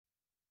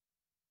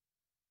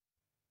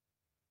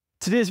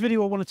Today's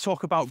video, I want to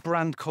talk about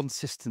brand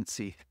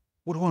consistency.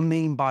 What do I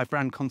mean by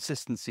brand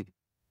consistency?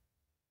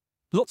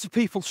 Lots of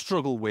people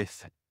struggle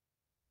with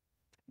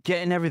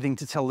getting everything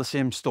to tell the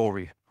same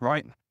story,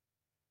 right?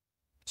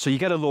 So you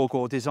get a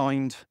logo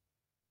designed,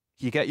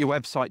 you get your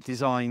website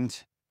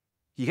designed,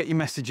 you get your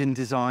messaging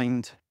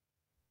designed,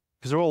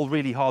 because they're all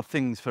really hard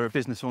things for a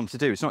business owner to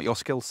do. It's not your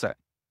skill set.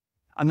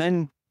 And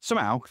then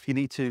somehow you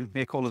need to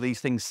make all of these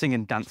things sing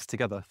and dance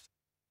together.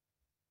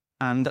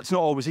 And that's not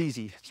always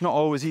easy. It's not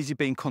always easy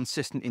being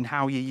consistent in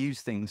how you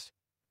use things.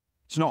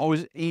 It's not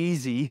always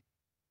easy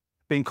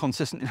being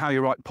consistent in how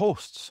you write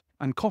posts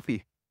and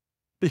copy,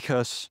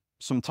 because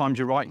sometimes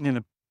you're writing in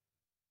a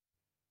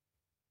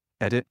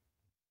edit.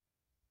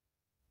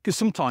 Because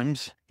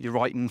sometimes you're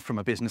writing from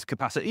a business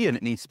capacity and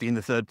it needs to be in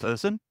the third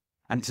person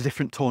and it's a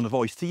different tone of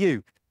voice to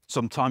you.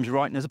 Sometimes you're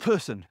writing as a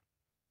person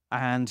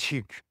and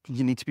you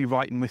need to be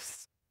writing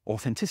with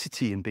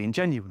authenticity and being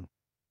genuine.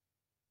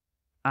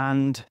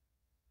 And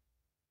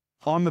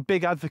I'm a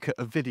big advocate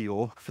of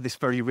video for this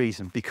very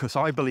reason, because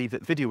I believe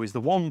that video is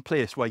the one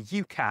place where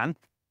you can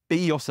be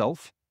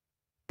yourself,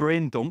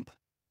 brain dump,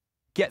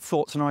 get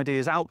thoughts and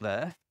ideas out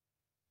there,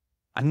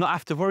 and not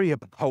have to worry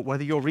about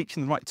whether you're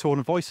reaching the right tone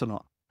of voice or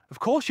not. Of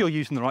course you're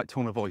using the right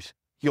tone of voice.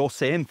 You're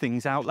saying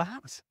things out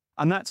loud.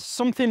 And that's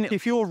something,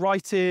 if you're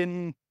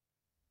writing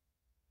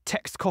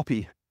text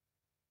copy,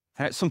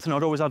 it's something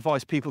I'd always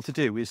advise people to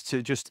do, is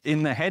to just,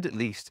 in their head at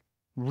least,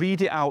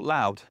 read it out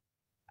loud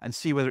and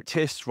see whether it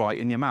tastes right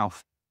in your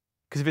mouth.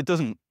 Because if it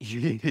doesn't,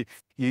 you're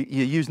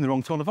using the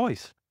wrong tone of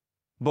voice.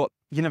 But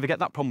you never get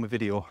that problem with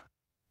video.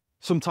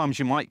 Sometimes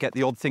you might get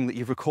the odd thing that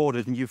you've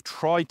recorded and you've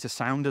tried to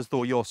sound as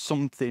though you're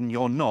something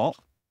you're not.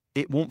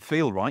 It won't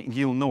feel right and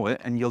you'll know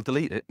it and you'll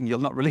delete it and you'll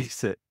not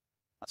release it.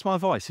 That's my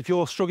advice. If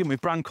you're struggling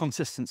with brand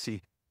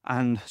consistency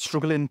and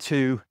struggling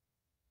to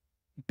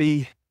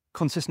be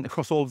consistent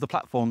across all of the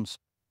platforms,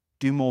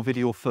 do more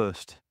video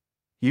first.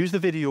 Use the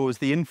video as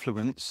the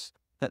influence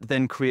that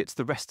then creates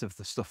the rest of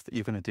the stuff that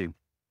you're going to do.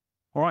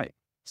 All right,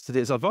 that's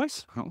today's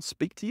advice. I'll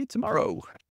speak to you tomorrow.